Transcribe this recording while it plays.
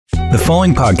The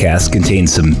following podcast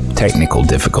contains some technical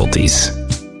difficulties.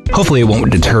 Hopefully it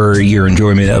won't deter your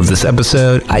enjoyment of this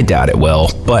episode. I doubt it will,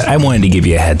 but I wanted to give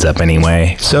you a heads up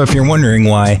anyway. So if you're wondering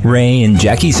why Ray and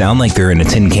Jackie sound like they're in a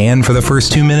tin can for the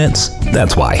first 2 minutes,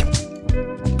 that's why.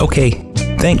 Okay,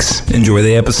 thanks. Enjoy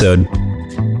the episode.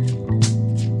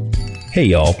 Hey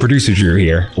y'all, Producer Drew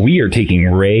here. We are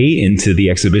taking Ray into the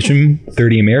exhibition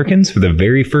 30 Americans for the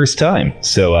very first time.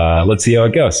 So let's see how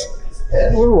it goes.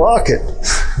 And we're walking.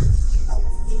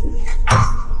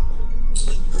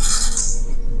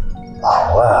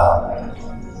 Oh, wow.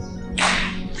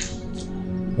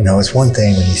 You know, it's one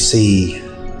thing when you see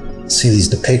these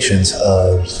depictions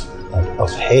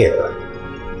of hair,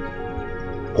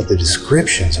 but the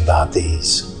descriptions about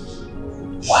these,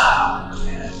 wow,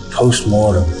 man,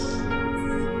 post-mortem.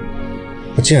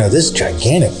 But you know, this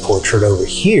gigantic portrait over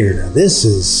here, now if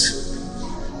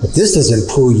this doesn't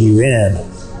pull you in,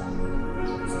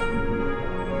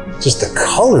 just the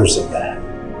colors of that.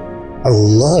 I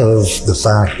love the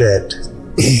fact that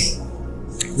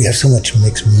we have so much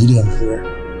mixed medium here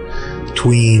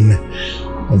between,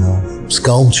 you know,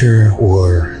 sculpture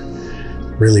or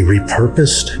really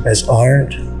repurposed as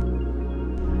art.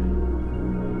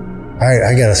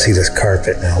 I gotta see this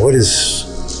carpet now. What is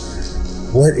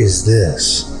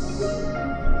this?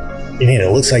 You know,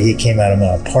 it looks like it came out of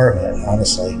my apartment,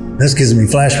 honestly. This gives me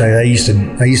flashbacks.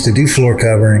 I used to do floor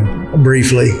covering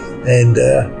briefly, and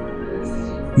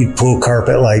you'd pull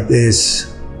carpet like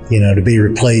this, you know, to be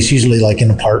replaced, usually like in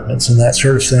apartments and that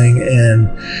sort of thing. And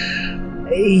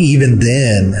even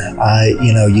then,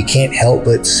 you can't help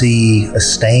but see a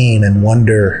stain and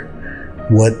wonder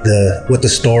what the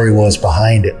story was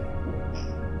behind it.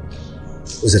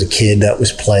 Was it a kid that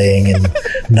was playing and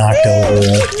knocked over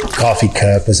a coffee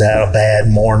cup? Was that a bad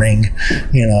morning?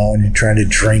 You know, and you're trying to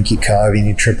drink your coffee and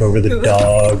you trip over the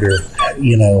dog, or,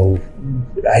 you know,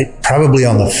 probably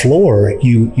on the floor,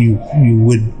 you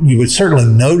would certainly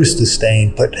notice the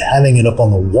stain, but having it up on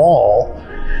the wall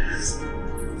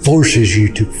forces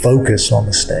you to focus on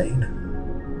the stain.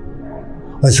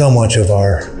 And so much of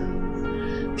our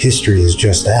history is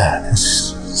just that,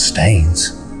 it's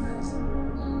stains.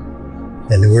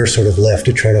 And we're sort of left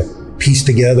to try to piece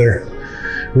together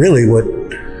really what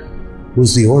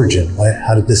was the origin.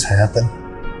 How did this happen?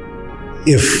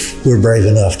 If we're brave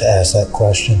enough to ask that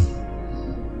question.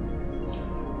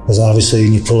 Because obviously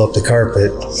when you pull up the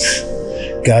carpet,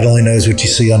 God only knows what you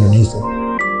see underneath it.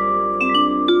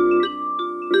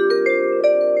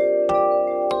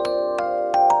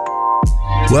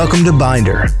 Welcome to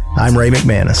Binder. I'm Ray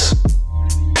McManus.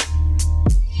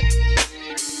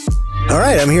 All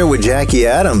right, I'm here with Jackie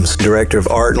Adams, Director of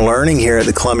Art and Learning here at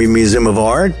the Columbia Museum of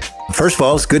Art. First of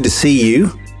all, it's good to see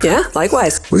you. Yeah,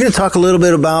 likewise. We're going to talk a little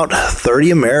bit about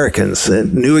 30 Americans, a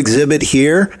new exhibit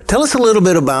here. Tell us a little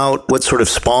bit about what sort of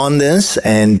spawned this,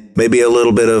 and maybe a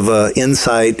little bit of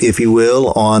insight, if you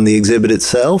will, on the exhibit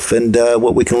itself and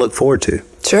what we can look forward to.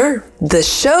 Sure. The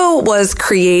show was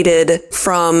created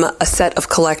from a set of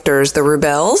collectors, the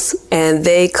Rubels, and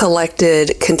they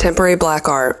collected contemporary Black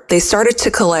art. They started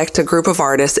to collect a group of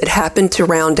artists. It happened to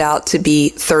round out to be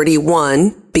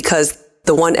 31 because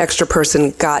the one extra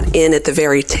person got in at the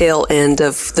very tail end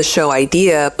of the show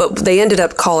idea, but they ended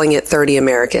up calling it 30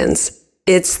 Americans.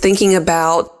 It's thinking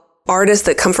about artists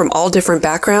that come from all different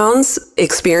backgrounds,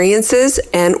 experiences,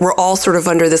 and we're all sort of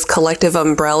under this collective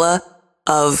umbrella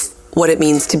of what it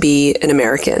means to be an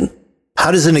American. How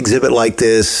does an exhibit like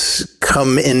this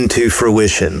come into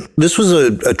fruition? This was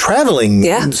a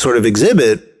traveling sort of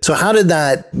exhibit. So how did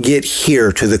that get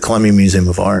here to the Columbia Museum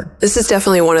of Art? This is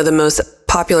definitely one of the most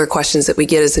popular questions that we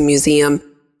get as a museum.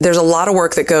 There's a lot of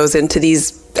work that goes into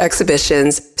these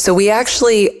exhibitions. So we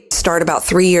actually start about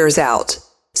 3 years out.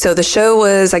 So the show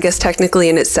was, I guess, technically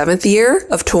in its 7th year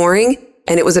of touring.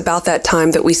 And it was about that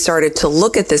time that we started to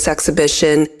look at this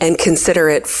exhibition and consider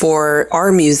it for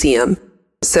our museum.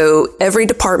 So every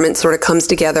department sort of comes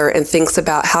together and thinks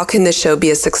about how can this show be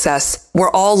a success?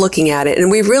 We're all looking at it.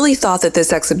 And we really thought that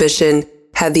this exhibition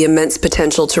had the immense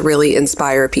potential to really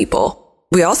inspire people.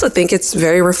 We also think it's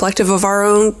very reflective of our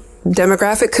own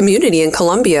demographic community in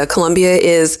Columbia. Columbia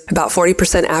is about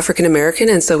 40% African American.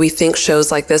 And so we think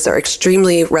shows like this are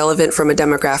extremely relevant from a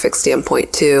demographic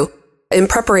standpoint too. In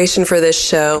preparation for this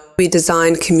show, we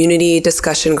designed community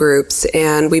discussion groups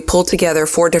and we pulled together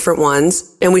 4 different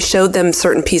ones and we showed them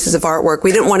certain pieces of artwork.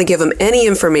 We didn't want to give them any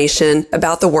information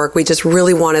about the work. We just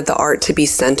really wanted the art to be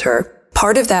center.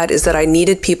 Part of that is that I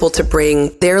needed people to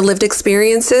bring their lived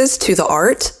experiences to the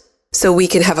art so we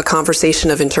can have a conversation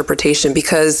of interpretation,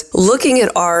 because looking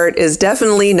at art is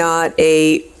definitely not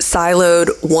a siloed,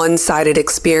 one-sided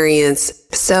experience.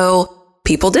 So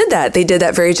people did that. They did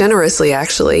that very generously,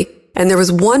 actually. And there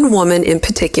was one woman in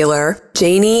particular,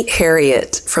 Janie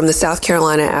Harriet from the South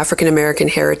Carolina African American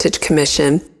Heritage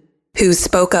Commission, who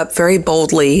spoke up very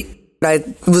boldly. I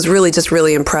was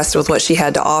really impressed with what she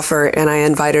had to offer, and I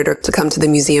invited her to come to the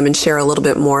museum and share a little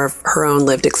bit more of her own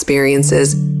lived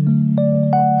experiences.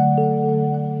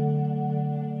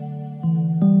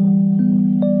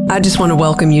 I just want to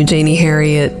welcome you, Janie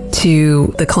Harriet,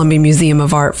 to the Columbia Museum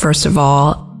of Art, first of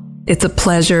all. It's a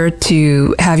pleasure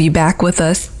to have you back with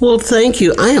us. Well, thank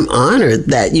you. I am honored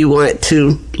that you want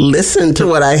to listen to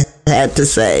what I had to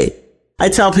say. I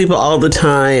tell people all the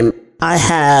time, I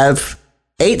have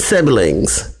 8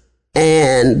 siblings,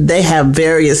 and they have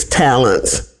various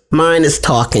talents. Mine is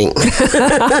talking.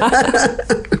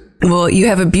 Well, you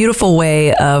have a beautiful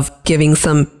way of giving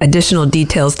some additional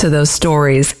details to those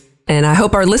stories. And I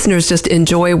hope our listeners just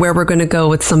enjoy where we're going to go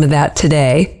with some of that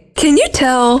today. Can you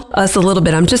tell us a little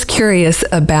bit? I'm just curious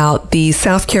about the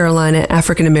South Carolina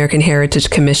African American Heritage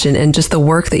Commission and just the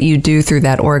work that you do through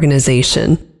that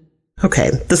organization.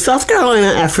 Okay. The South Carolina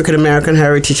African American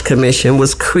Heritage Commission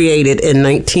was created in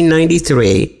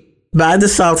 1993 by the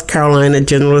South Carolina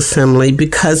General Assembly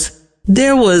because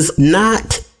there was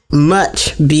not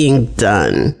much being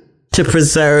done to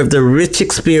preserve the rich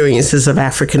experiences of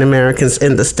African Americans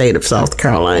in the state of South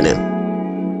Carolina.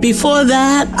 Before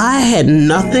that, I had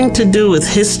nothing to do with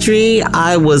history.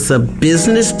 I was a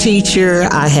business teacher.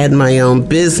 I had my own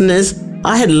business.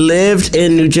 I had lived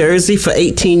in New Jersey for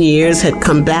 18 years, had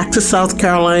come back to South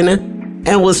Carolina,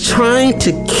 and was trying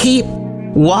to keep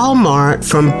Walmart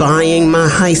from buying my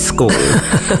high school.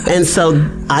 And so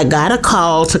I got a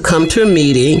call to come to a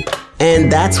meeting,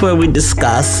 and that's where we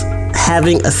discussed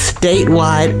having a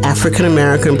statewide African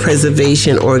American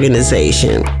preservation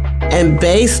organization. And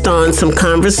based on some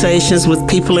conversations with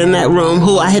people in that room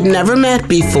who I had never met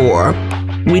before,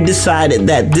 we decided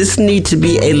that this needed to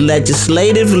be a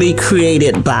legislatively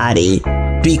created body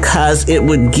because it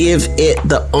would give it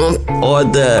the oomph or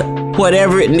the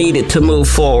whatever it needed to move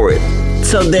forward.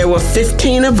 So there were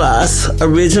 15 of us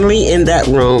originally in that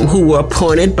room who were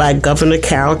appointed by Governor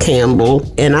Carroll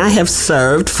Campbell, and I have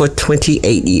served for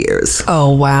 28 years.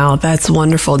 Oh, wow. That's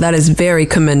wonderful. That is very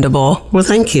commendable. Well,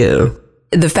 thank you.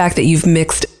 The fact that you've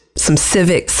mixed some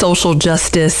civic social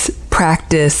justice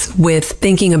practice with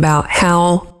thinking about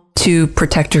how to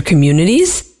protect your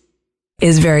communities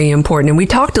is very important. And we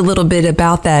talked a little bit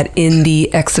about that in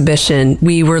the exhibition.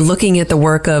 We were looking at the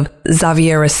work of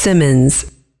Xaviera Simmons.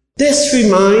 This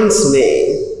reminds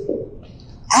me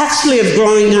actually of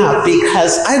growing up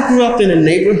because I grew up in a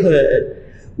neighborhood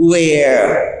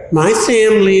where my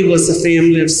family was a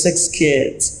family of 6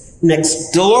 kids.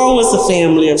 Next door was a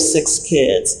family of 6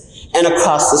 kids, and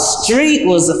across the street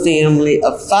was a family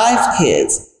of 5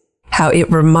 kids. How it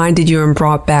reminded you and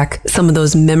brought back some of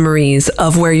those memories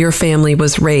of where your family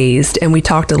was raised. And we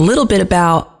talked a little bit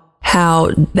about how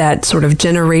that sort of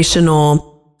generational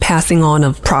passing on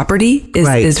of property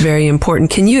is very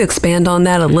important. Can you expand on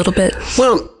that a little bit?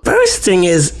 Well, first thing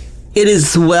is, it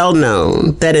is well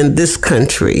known that in this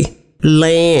country,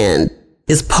 land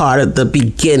is part of the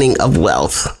beginning of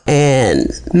wealth. And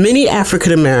many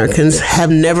African Americans have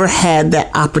never had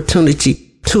that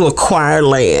opportunity to acquire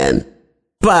land.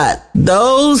 But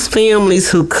those families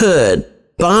who could,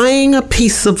 buying a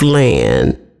piece of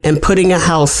land and putting a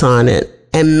house on it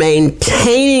and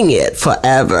maintaining it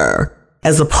forever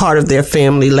as a part of their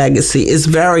family legacy is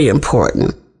very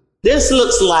important. This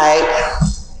looks like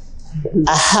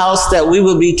a house that we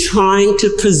will be trying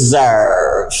to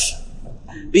preserve,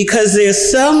 because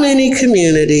there's so many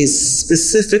communities,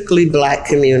 specifically Black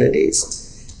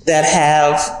communities, that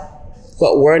have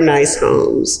what were nice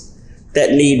homes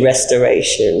that need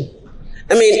restoration.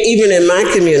 I mean, even in my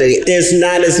community, there's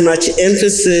not as much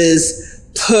emphasis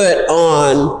put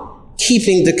on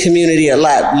keeping the community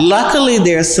alive. Luckily,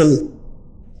 there are some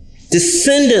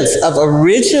descendants of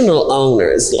original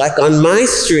owners, like on my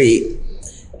street,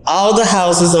 all the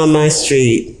houses on my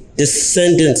street,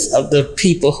 descendants of the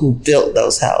people who built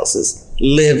those houses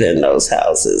live in those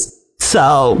houses.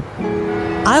 So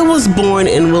I was born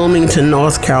in Wilmington,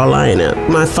 North Carolina.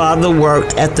 My father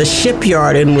worked at the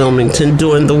shipyard in Wilmington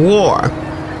during the war.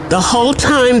 The whole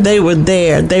time they were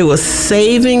there, they were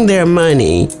saving their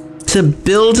money to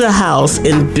build a house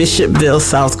in Bishopville,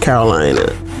 South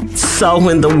Carolina. So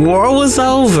when the war was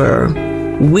over,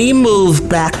 we moved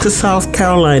back to South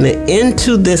Carolina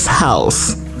into this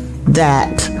house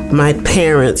that my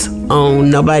parents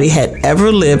owned. Nobody had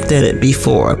ever lived in it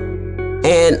before.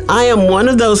 And I am one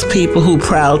of those people who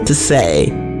proud to say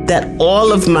that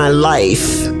all of my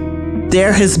life,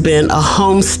 there has been a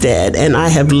homestead and I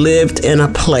have lived in a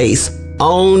place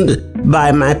owned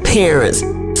by my parents.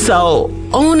 So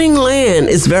owning land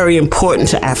is very important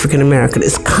to African American.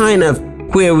 It's kind of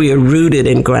where we are rooted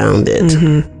and grounded.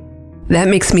 Mm-hmm. That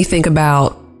makes me think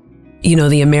about,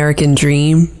 the American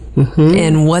dream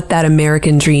and what that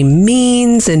American dream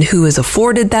means and who is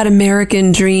afforded that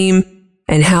American dream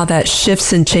and how that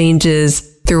shifts and changes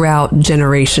throughout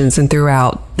generations and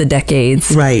throughout the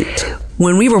decades. Right.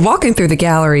 When we were walking through the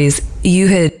galleries, you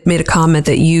had made a comment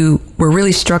that you were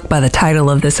really struck by the title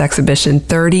of this exhibition,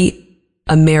 30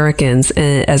 Americans,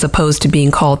 as opposed to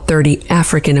being called 30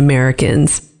 African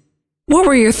Americans. What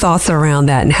were your thoughts around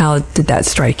that and how did that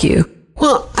strike you?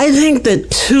 Well, I think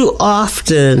that too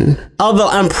often, although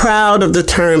I'm proud of the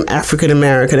term African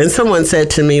American, and someone said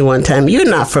to me one time, "You're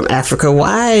not from Africa.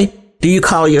 Why do you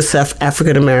call yourself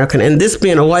African American?" And this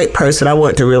being a white person, I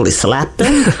want to really slap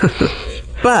them.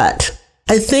 But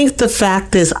I think the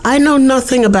fact is, I know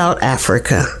nothing about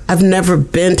Africa. I've never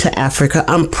been to Africa.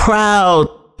 I'm proud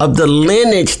of the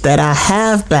lineage that I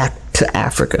have back to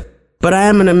Africa, but I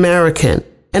am an American.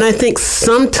 And I think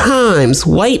sometimes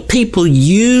white people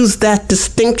use that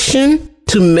distinction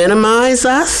to minimize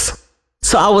us.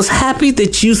 So I was happy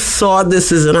that you saw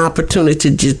this as an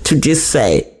opportunity to just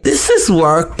say, this is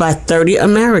work by 30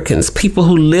 Americans. People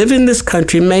who live in this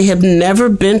country may have never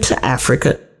been to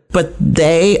Africa, but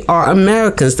they are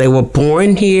Americans. They were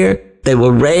born here. They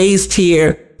were raised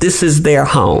here. This is their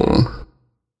home.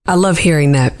 I love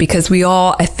hearing that because we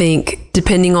all, I think,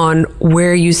 depending on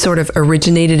where you sort of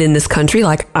originated in this country,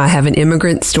 like I have an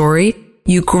immigrant story,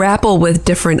 you grapple with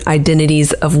different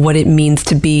identities of what it means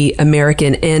to be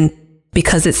American. And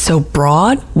because it's so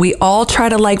broad, we all try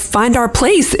to find our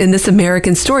place in this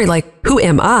American story. Like, who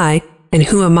am I and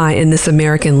who am I in this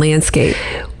American landscape?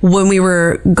 When we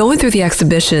were going through the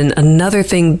exhibition, another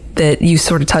thing that you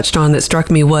sort of touched on that struck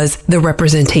me was the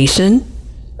representation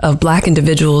of Black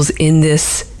individuals in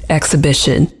this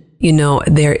exhibition.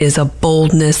 There is a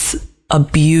boldness, a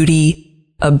beauty,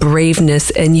 a braveness,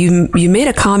 and you made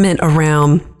a comment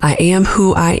around, I am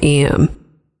who I am,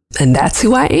 and that's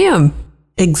who I am.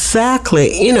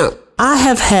 Exactly. I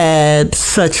have had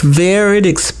such varied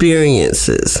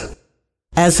experiences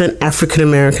as an African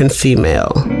American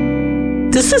female.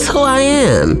 This is who I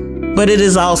am, but it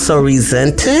is also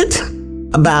resented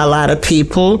by a lot of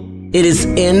people. It is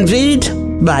envied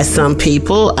by some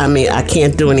people. I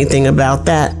can't do anything about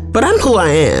that, but I'm who I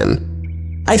am.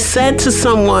 I said to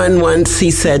someone once,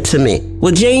 he said to me,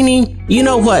 well, Janie, you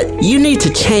know what? You need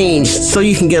to change so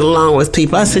you can get along with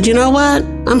people. I said, you know what?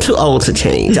 I'm too old to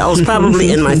change. I was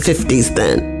probably in my 50s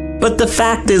then. But the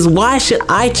fact is, why should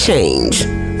I change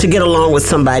to get along with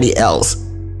somebody else?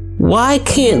 Why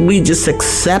can't we just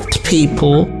accept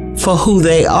people for who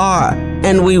they are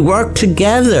and we work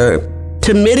together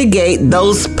to mitigate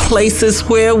those places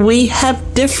where we have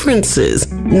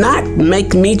differences, not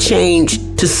make me change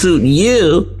to suit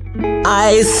you.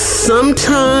 I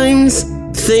sometimes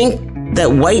think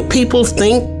that white people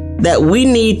think that we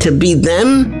need to be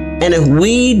them, and if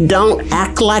we don't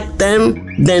act like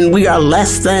them, then we are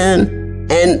less than.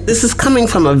 And this is coming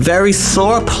from a very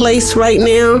sore place right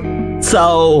now.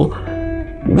 So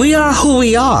we are who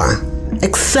we are.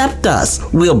 Accept us.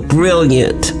 We're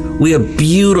brilliant. We are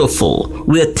beautiful.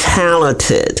 We're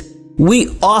talented. We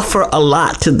offer a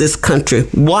lot to this country.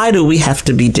 Why do we have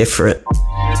to be different?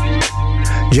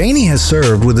 Janie has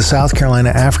served with the South Carolina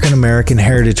African American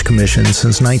Heritage Commission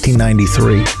since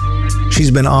 1993. She's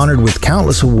been honored with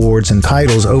countless awards and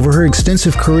titles over her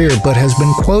extensive career, but has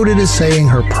been quoted as saying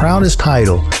her proudest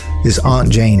title is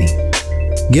Aunt Janie,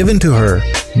 given to her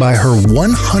by her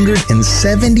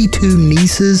 172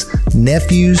 nieces,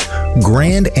 nephews,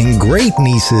 grand and great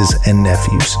nieces and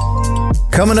nephews.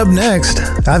 Coming up next,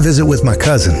 I visit with my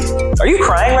cousin. Are you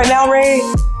crying right now, Ray?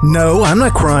 No, I'm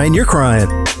not crying. You're crying.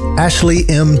 Ashley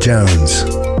M. Jones.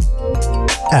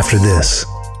 After this.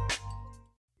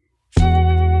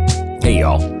 Hey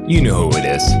y'all, you know who it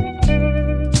is.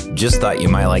 Just thought you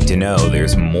might like to know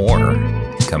there's more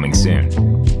coming soon.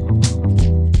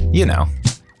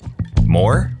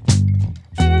 More?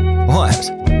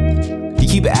 What? You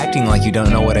keep acting like you don't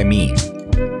know what I mean.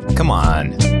 Come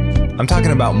on. I'm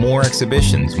talking about more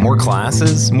exhibitions, more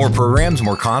classes, more programs,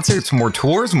 more concerts, more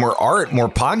tours, more art, more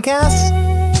podcasts.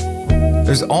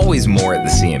 There's always more at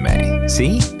the CMA.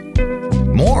 See?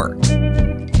 More.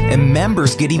 And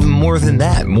members get even more than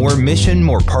that. More mission,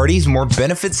 more parties, more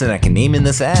benefits than I can name in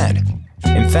this ad.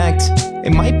 In fact,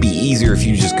 it might be easier if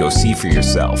you just go see for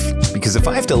yourself. Because if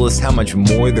I have to list how much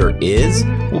more there is,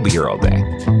 we'll be here all day.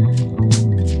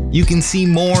 You can see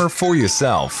more for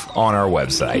yourself on our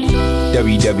website,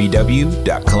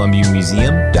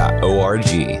 www.columbiamuseum.org.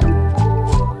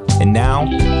 And now,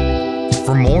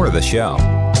 for more of the show.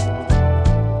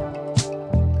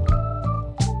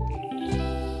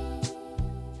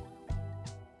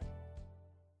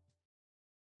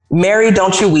 Mary,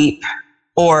 Don't You Weep,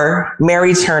 or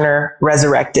Mary Turner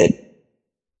Resurrected.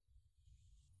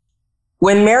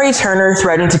 When Mary Turner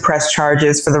threatened to press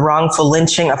charges for the wrongful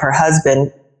lynching of her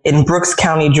husband in Brooks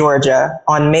County, Georgia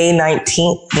on May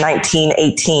 19,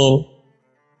 1918,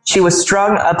 she was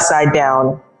strung upside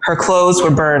down, her clothes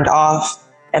were burned off,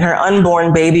 and her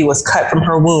unborn baby was cut from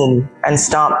her womb and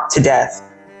stomped to death.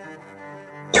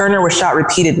 Turner was shot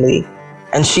repeatedly,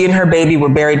 and she and her baby were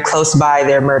buried close by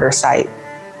their murder site.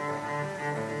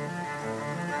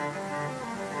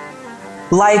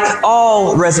 Like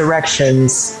all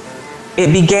resurrections,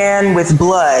 it began with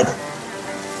blood,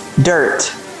 dirt,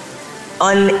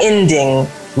 unending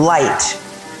light.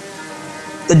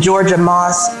 The Georgia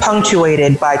moss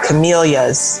punctuated by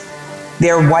camellias,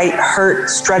 their white hurt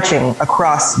stretching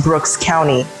across Brooks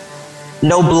County.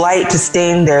 No blight to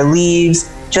stain their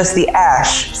leaves, just the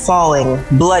ash falling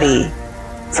bloody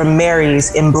from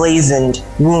Mary's emblazoned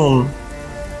womb.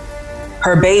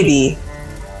 Her baby,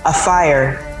 a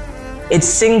fire, its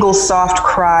single soft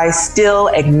cry still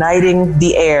igniting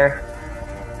the air.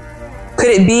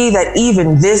 Could it be that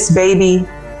even this baby,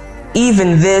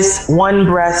 even this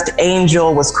one-breathed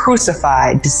angel was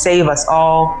crucified to save us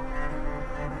all?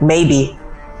 Maybe.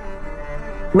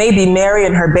 Maybe Mary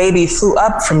and her baby flew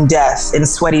up from death in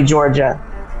sweaty Georgia,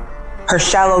 her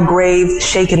shallow grave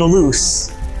shaken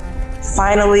loose,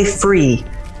 finally free,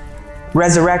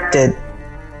 resurrected.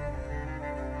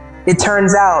 It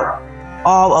turns out,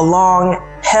 all along,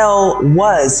 hell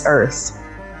was earth.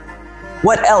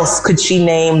 What else could she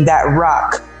name that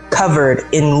rock covered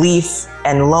in leaf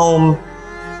and loam?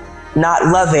 Not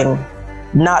loving,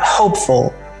 not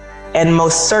hopeful, and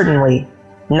most certainly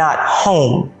not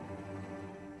home.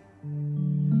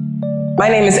 My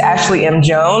name is Ashley M.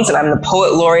 Jones, and I'm the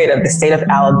Poet Laureate of the state of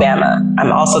Alabama.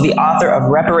 I'm also the author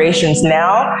of Reparations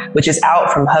Now, which is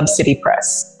out from Hub City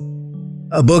Press.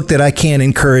 A book that I can't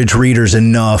encourage readers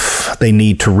enough they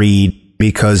need to read,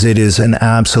 because it is an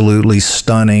absolutely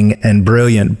stunning and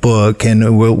brilliant book.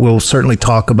 And we'll certainly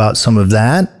talk about some of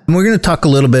that. And we're going to talk a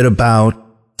little bit about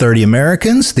 30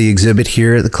 Americans, the exhibit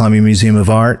here at the Columbia Museum of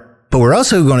Art. But we're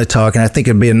also going to talk, and I think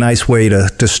it'd be a nice way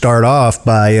to start off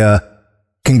by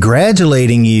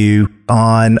congratulating you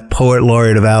on Poet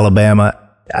Laureate of Alabama.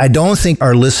 I don't think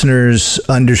our listeners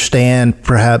understand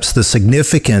perhaps the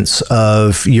significance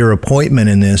of your appointment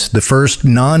in this, the first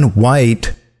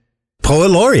non-white Poet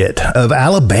Laureate of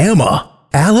Alabama.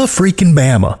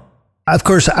 Ala-freaking-Bama. Of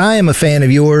course, I am a fan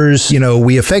of yours. You know,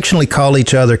 we affectionately call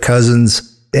each other cousins,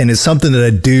 and it's something that I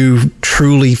do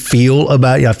truly feel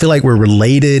about you. I feel like we're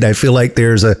related. I feel like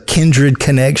there's a kindred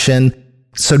connection.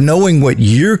 So knowing what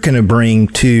you're going to bring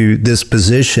to this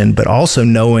position, but also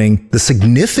knowing the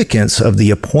significance of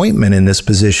the appointment in this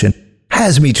position,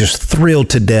 has me just thrilled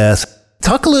to death.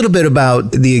 Talk a little bit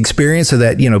about the experience of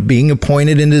that, you know, being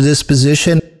appointed into this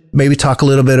position. Maybe talk a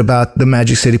little bit about the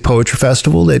Magic City Poetry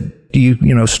Festival that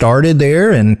you started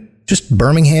there, and just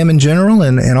Birmingham in general,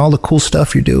 and all the cool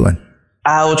stuff you're doing.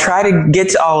 I will try to get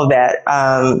to all of that.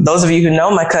 Those of you who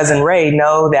know my cousin Ray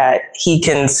know that he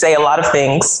can say a lot of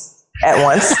things at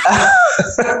once.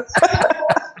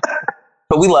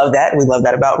 But we love that. We love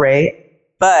that about Ray.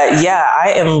 But yeah, I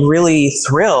am really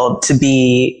thrilled to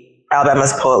be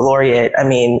Alabama's Poet Laureate. I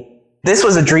mean, this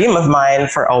was a dream of mine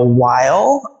for a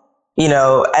while. You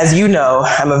know, as you know,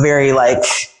 I'm a very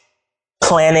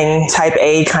planning type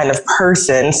A kind of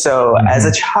person. So as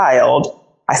a child,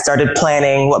 I started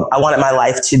planning what I wanted my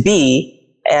life to be.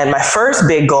 And my first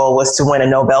big goal was to win a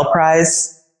Nobel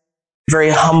Prize. Very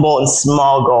humble and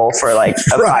small goal for a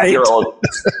 5-year-old.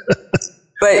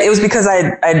 But it was because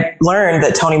I learned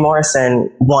that Toni Morrison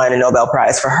won a Nobel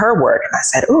Prize for her work. And I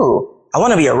said, ooh, I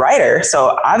want to be a writer.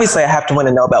 So obviously I have to win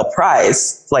a Nobel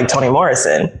Prize like Toni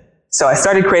Morrison. So I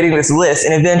started creating this list,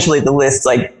 and eventually the list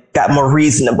got more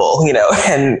reasonable,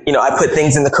 and, I put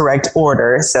things in the correct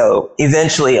order. So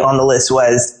eventually on the list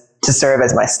was to serve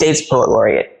as my state's Poet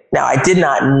Laureate. Now, I did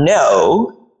not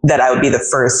know that I would be the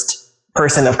first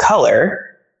person of color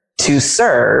to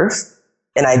serve.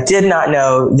 And I did not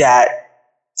know that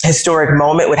historic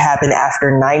moment would happen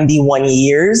after 91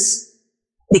 years,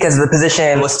 because the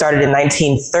position was started in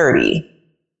 1930.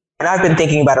 And I've been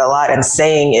thinking about it a lot and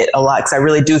saying it a lot, because I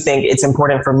really do think it's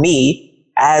important for me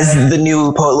as the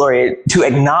new Poet Laureate to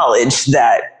acknowledge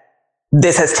that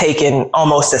this has taken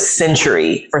almost a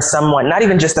century for someone, not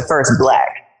even just the first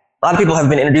Black. A lot of people have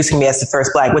been introducing me as the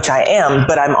first Black, which I am,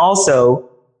 but I'm also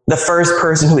the first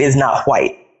person who is not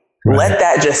white. Right. Let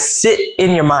that just sit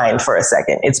in your mind for a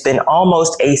second. It's been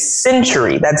almost a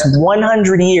century. That's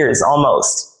 100 years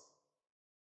almost.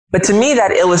 But to me,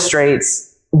 that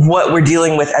illustrates what we're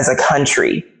dealing with as a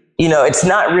country. You know, it's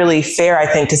not really fair, I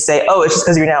think, to say, oh, it's just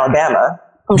because you're in Alabama.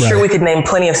 I'm sure we could name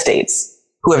plenty of states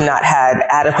who have not had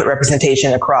adequate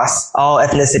representation across all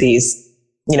ethnicities,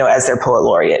 you know, as their poet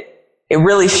laureate. It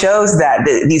really shows that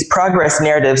these progress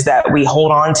narratives that we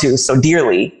hold on to so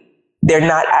dearly, they're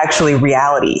not actually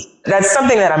reality. That's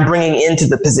something that I'm bringing into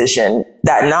the position,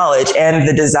 that knowledge and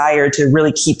the desire to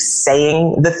really keep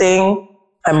saying the thing.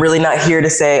 I'm really not here to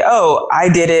say, oh, I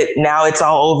did it, now it's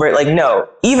all over. Like, no,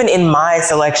 even in my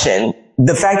selection,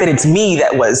 the fact that it's me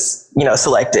that was, you know,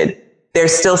 selected,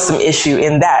 there's still some issue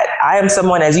in that. I am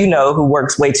someone, as you know, who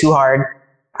works way too hard.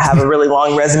 I have a really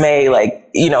long resume, like,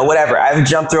 you know, whatever. I've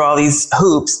jumped through all these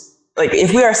hoops. Like,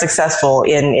 if we are successful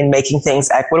in making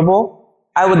things equitable,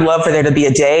 I would love for there to be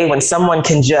a day when someone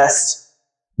can just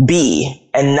be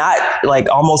and not like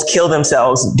almost kill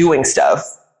themselves doing stuff.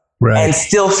 Right. And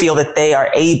still feel that they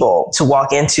are able to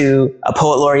walk into a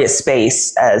poet laureate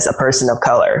space as a person of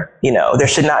color. You know, there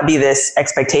should not be this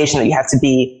expectation that you have to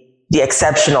be the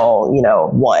exceptional, you know,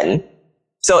 one.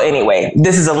 So anyway,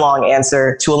 this is a long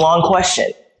answer to a long question,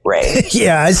 Ray.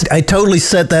 Yeah, I totally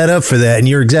set that up for that. And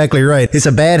you're exactly right. It's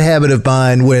a bad habit of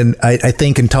mine when I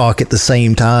think and talk at the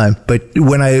same time. But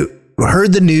when I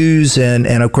heard the news, and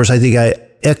of course, I think I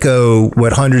echo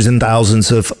what hundreds and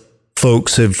thousands of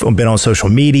folks have been on social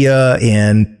media,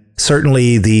 and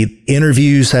certainly the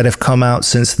interviews that have come out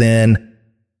since then,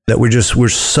 that we're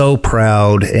so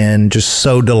proud and just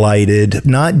so delighted,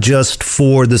 not just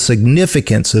for the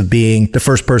significance of being the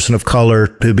first person of color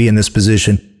to be in this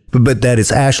position, but that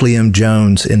it's Ashley M.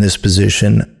 Jones in this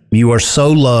position. You are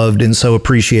so loved and so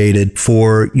appreciated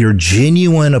for your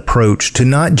genuine approach to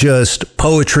not just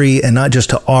poetry and not just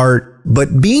to art,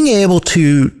 but being able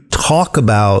to talk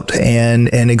about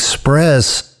and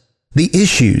express the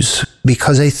issues,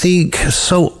 because I think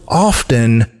so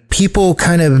often people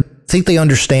kind of think they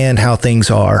understand how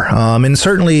things are. And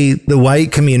certainly the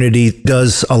white community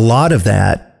does a lot of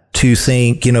that, to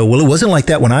think, you know, well, it wasn't like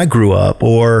that when I grew up,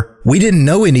 or we didn't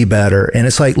know any better. And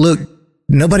it's like, look,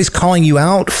 nobody's calling you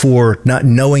out for not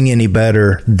knowing any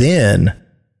better then,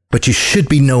 but you should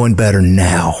be knowing better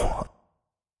now.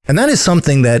 And that is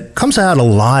something that comes out a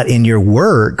lot in your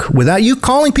work without you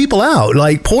calling people out,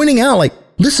 like pointing out, like,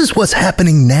 this is what's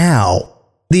happening now.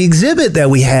 The exhibit that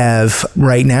we have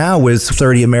right now with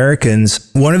 30 Americans,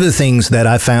 one of the things that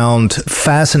I found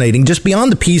fascinating, just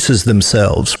beyond the pieces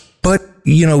themselves, but,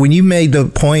 you know, when you made the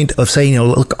point of saying, you know,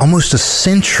 look, almost a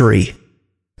century,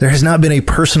 there has not been a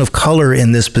person of color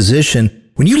in this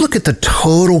position. When you look at the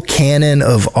total canon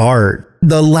of art,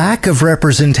 the lack of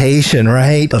representation,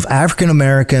 right, of African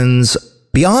Americans,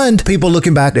 beyond people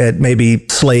looking back at maybe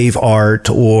slave art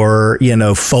or, you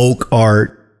know, folk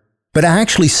art, but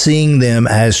actually seeing them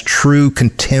as true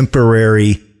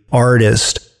contemporary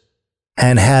artists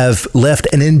and have left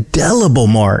an indelible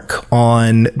mark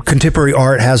on contemporary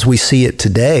art as we see it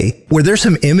today. Were there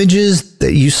some images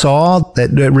that you saw that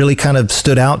really kind of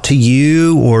stood out to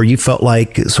you, or you felt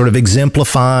like sort of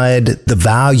exemplified the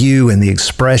value and the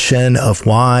expression of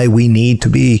why we need to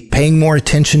be paying more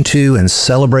attention to and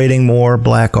celebrating more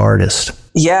Black artists?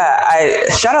 Yeah,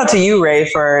 shout out to you, Ray,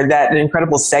 for that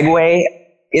incredible segue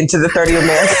into the 30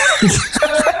 Americans.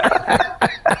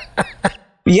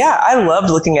 Yeah, I loved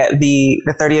looking at the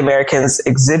 30 Americans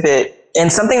exhibit.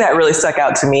 And something that really stuck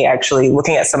out to me, actually,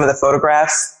 looking at some of the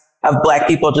photographs of Black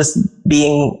people just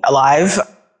being alive.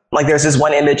 Like, there's this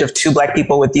one image of two Black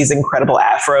people with these incredible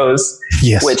afros,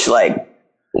 yes, which, like,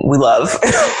 we love.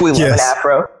 We love yes, an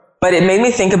afro. But it made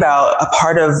me think about a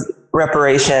part of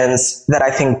reparations that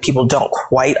I think people don't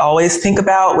quite always think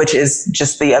about, which is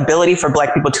just the ability for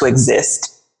Black people to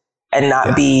exist and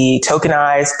not be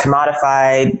tokenized,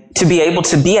 commodified, to be able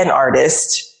to be an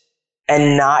artist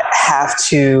and not have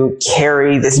to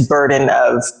carry this burden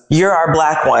of, you're our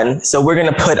Black one, so we're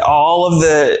going to put all of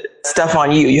the stuff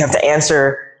on you. You have to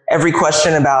answer every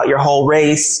question about your whole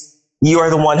race. You are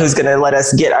the one who's going to let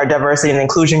us get our diversity and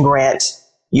inclusion grant.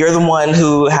 You're the one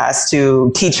who has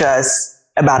to teach us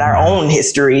about our own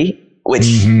history, which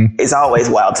is always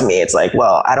wild to me. It's like,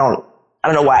 well, I don't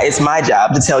know why it's my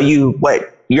job to tell you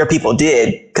what your people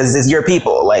did, because it's your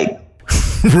people. Like,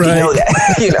 right, you know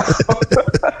that, you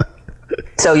know.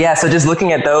 So yeah, so just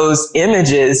looking at those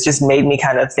images just made me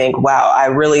kind of think, wow, I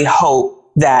really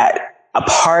hope that a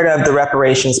part of the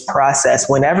reparations process,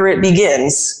 whenever it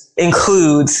begins,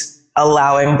 includes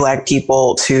allowing Black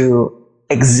people to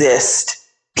exist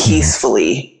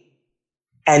peacefully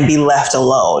and be left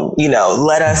alone.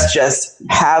 Let us just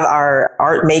have our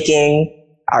art making,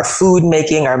 our food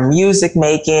making, our music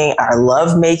making, our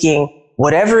love making,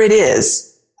 whatever it is.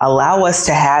 Allow us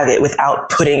to have it without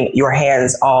putting your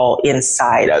hands all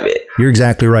inside of it. You're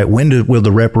exactly right. When will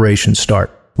the reparations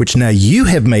start? Which now you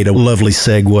have made a lovely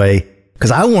segue,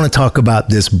 because I want to talk about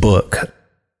this book.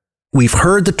 We've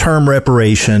heard the term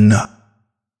reparation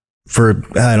for,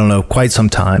 I don't know, quite some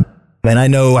time. And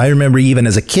I remember even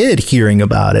as a kid hearing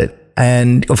about it.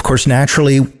 And of course,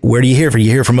 naturally, where do you hear from?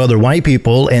 You hear from other white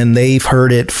people, and they've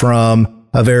heard it from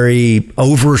a very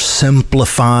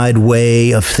oversimplified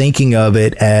way of thinking of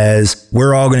it as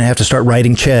we're all going to have to start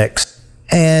writing checks.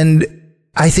 And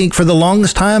I think for the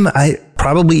longest time, I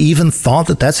probably even thought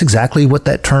that that's exactly what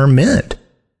that term meant.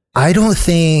 I don't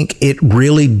think it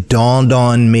really dawned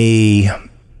on me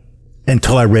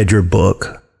until I read your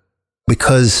book,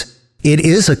 because it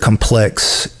is a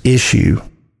complex issue.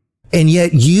 And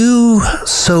yet you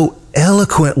so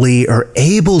eloquently are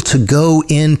able to go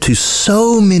into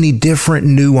so many different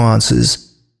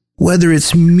nuances, whether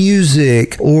it's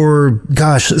music or,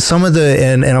 gosh, some of the,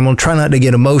 and I'm going to try not to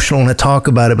get emotional when I talk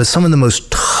about it, but some of the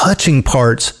most touching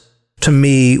parts to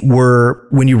me were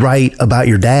when you write about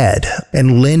your dad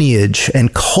and lineage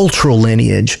and cultural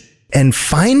lineage and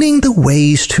finding the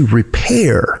ways to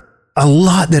repair a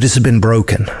lot that has been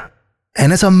broken.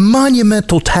 And it's a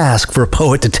monumental task for a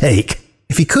poet to take.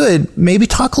 If you could, maybe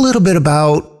talk a little bit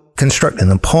about constructing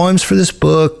the poems for this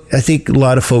book. I think a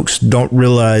lot of folks don't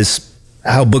realize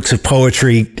how books of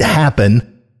poetry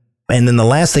happen. And then the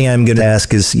last thing I'm going to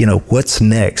ask is, what's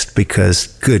next? Because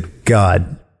good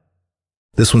God,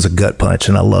 this one's a gut punch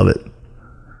and I love it.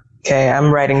 Okay,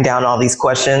 I'm writing down all these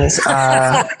questions.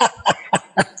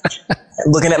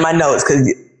 Looking at my notes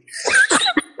because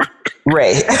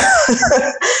Ray,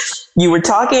 you were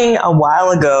talking a while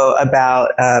ago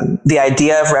about the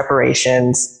idea of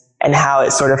reparations and how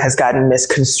it sort of has gotten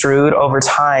misconstrued over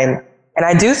time. And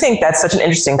I do think that's such an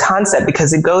interesting concept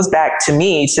because it goes back to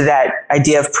me to that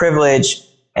idea of privilege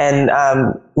and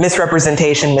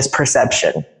misrepresentation,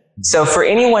 misperception. So for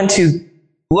anyone to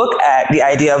look at the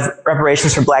idea of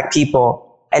reparations for Black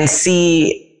people and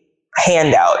see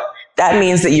handout, that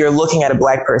means that you're looking at a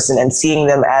Black person and seeing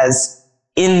them as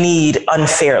in need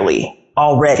unfairly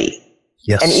already.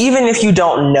 Yes. And even if you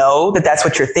don't know that that's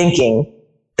what you're thinking,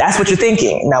 that's what you're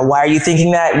thinking. Now, why are you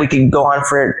thinking that? We could go on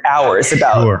for hours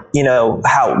about, Sure.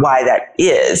 Why that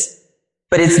is.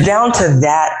 But it's down to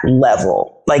that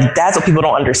level. Like, that's what people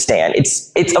don't understand.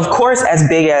 It's of course as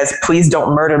big as, please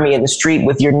don't murder me in the street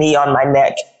with your knee on my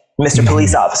neck, Mr.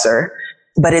 Police Officer.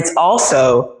 But it's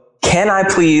also, can I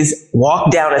please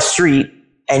walk down a street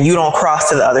and you don't cross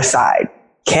to the other side?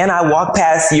 Can I walk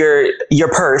past your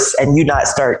purse and you not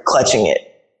start clutching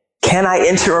it? Can I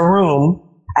enter a room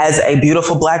as a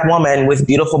beautiful Black woman with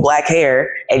beautiful Black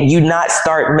hair and you not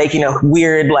start making a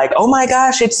weird, like, oh my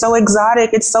gosh, it's so exotic.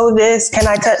 It's so this. Can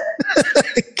I touch?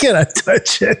 Can I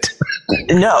touch it?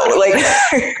 No, like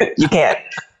you can't.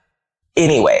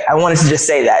 Anyway, I wanted to just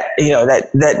say that,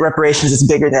 that reparations is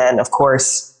bigger than, of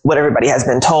course, what everybody has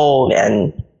been told.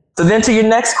 And so then to your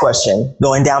next question,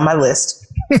 going down my list,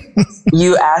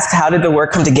 you asked, how did the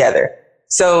work come together?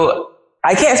 So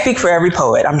I can't speak for every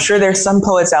poet. I'm sure there's some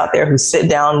poets out there who sit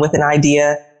down with an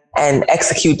idea and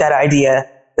execute that idea,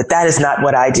 but that is not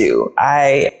what I do.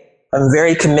 I am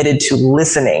very committed to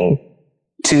listening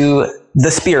to the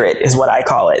spirit, is what I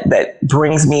call it, that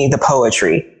brings me the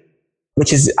poetry,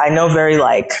 which is, I know, very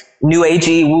like new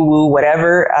agey, woo woo,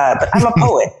 whatever. But I'm a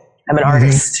poet. I'm an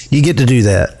artist. You get to do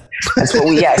that. That's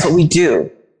what we do.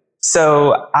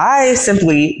 So I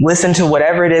simply listen to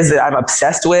whatever it is that I'm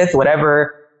obsessed with,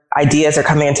 whatever ideas are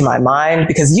coming into my mind,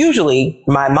 because usually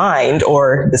my mind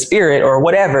or the spirit or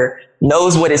whatever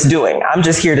knows what it's doing. I'm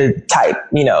just here to type,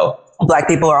 Black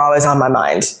people are always on my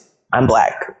mind. I'm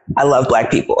Black. I love Black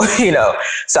people,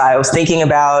 So I was thinking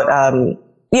about,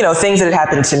 things that had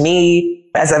happened to me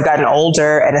as I've gotten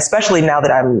older. And especially now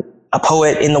that I'm a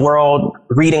poet in the world,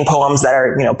 reading poems that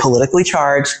are, politically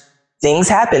charged, things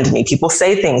happen to me. People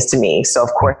say things to me. So of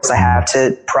course I have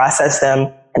to process them.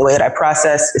 And the way that I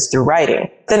process is through writing.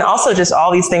 Then also just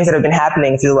all these things that have been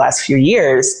happening through the last few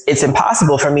years, it's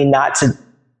impossible for me not to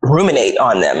ruminate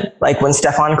on them. Like when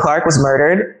Stephon Clark was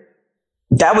murdered,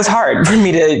 that was hard for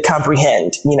me to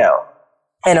comprehend,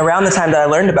 And around the time that I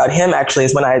learned about him actually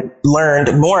is when I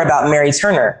learned more about Mary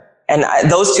Turner. And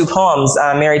those two poems,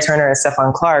 Mary Turner and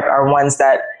Stephon Clark, are ones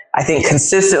that I think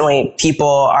consistently people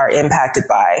are impacted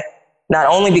by. Not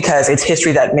only because it's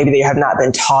history that maybe they have not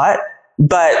been taught,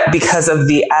 but because of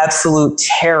the absolute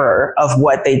terror of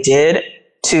what they did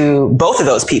to both of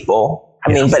those people.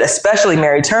 I mean, but especially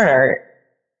Mary Turner,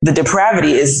 the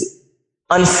depravity is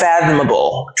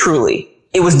unfathomable, truly.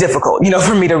 It was difficult,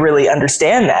 for me to really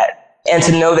understand that and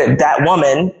to know that that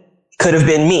woman could have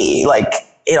been me. Like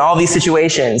in all these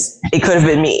situations, it could have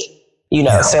been me,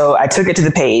 Yeah. So I took it to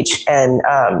the page and,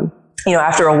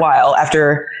 after a while,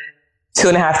 after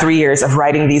 2.5, 3 years of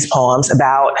writing these poems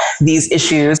about these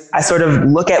issues, I sort of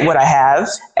look at what I have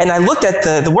and I looked at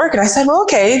the work and I said, well,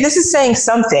 okay, this is saying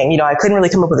something. I couldn't really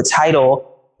come up with a title.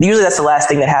 Usually that's the last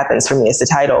thing that happens for me is the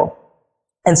title.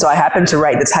 And so I happened to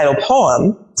write the title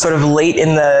poem sort of late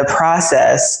in the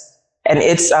process. And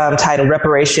it's titled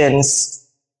Reparations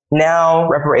Now,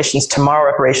 Reparations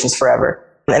Tomorrow, Reparations Forever.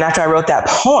 And after I wrote that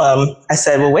poem, I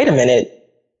said, well, wait a minute.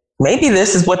 Maybe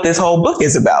this is what this whole book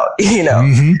is about.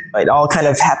 Mm-hmm. It all kind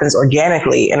of happens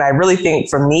organically. And I really think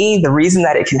for me, the reason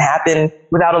that it can happen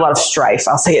without a lot of strife,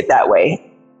 I'll say it that way,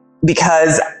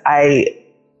 because I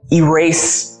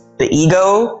erase the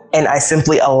ego and I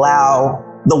simply allow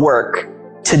the work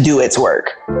to do its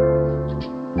work.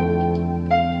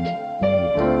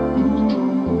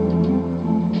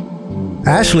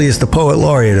 Ashley is the Poet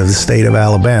Laureate of the state of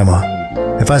Alabama.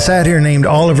 If I sat here and named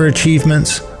all of her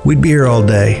achievements, we'd be here all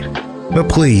day. But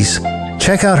please,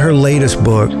 check out her latest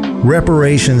book,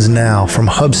 Reparations Now, from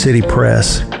Hub City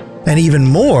Press, and even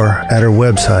more at her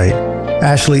website,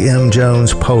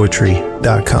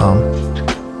 ashleymjonespoetry.com.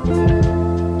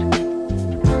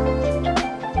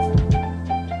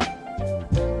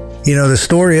 The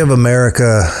story of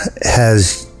America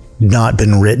has not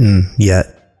been written yet.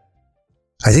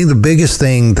 I think the biggest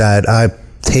thing that I've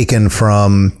taken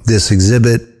from this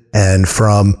exhibit and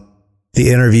from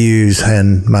the interviews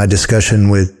and my discussion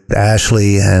with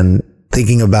Ashley and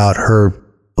thinking about her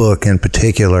book in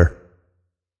particular,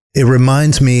 it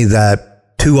reminds me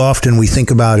that too often we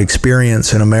think about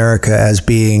experience in America as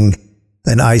being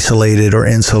an isolated or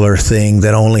insular thing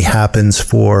that only happens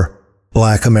for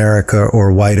Black America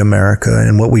or white America.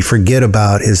 And what we forget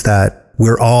about is that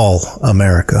we're all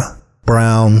America.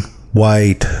 Brown,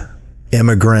 white,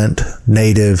 immigrant,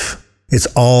 native. It's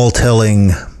all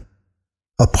telling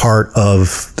a part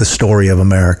of the story of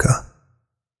America.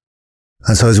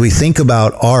 And so as we think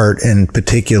about art in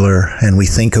particular, and we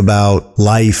think about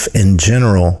life in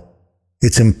general,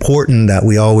 it's important that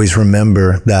we always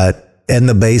remember that in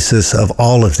the basis of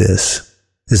all of this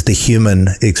is the human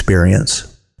experience.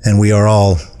 And we are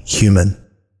all human.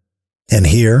 And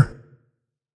here,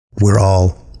 we're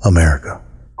all America.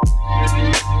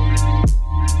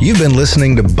 You've been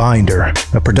listening to Binder,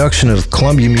 a production of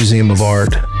Columbia Museum of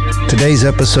Art. Today's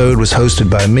episode was hosted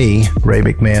by me, Ray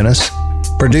McManus,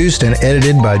 produced and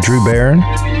edited by Drew Barron.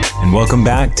 And welcome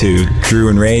back to Drew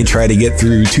and Ray Try to Get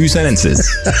Through Two Sentences.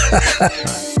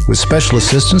 With special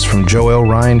assistance from Joel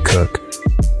Ryan Cook.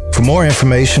 For more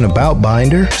information about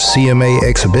Binder, CMA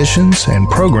exhibitions, and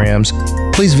programs,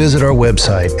 please visit our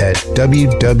website at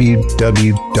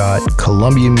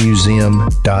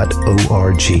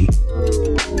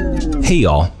www.columbiamuseum.org. Hey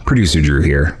y'all, producer Drew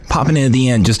here, popping in at the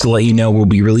end just to let you know we'll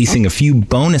be releasing a few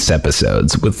bonus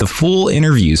episodes with the full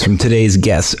interviews from today's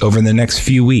guests over the next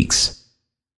few weeks.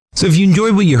 So if you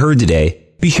enjoyed what you heard today,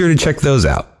 be sure to check those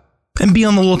out. And be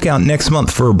on the lookout next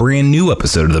month for a brand new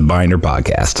episode of the Binder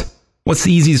Podcast. What's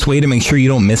the easiest way to make sure you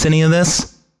don't miss any of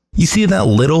this? You see that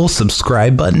little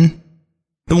subscribe button?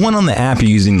 The one on the app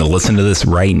you're using to listen to this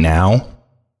right now?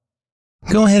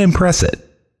 Go ahead and press it.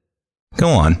 Go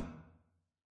on.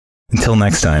 Until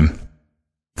next time,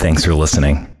 thanks for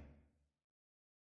listening.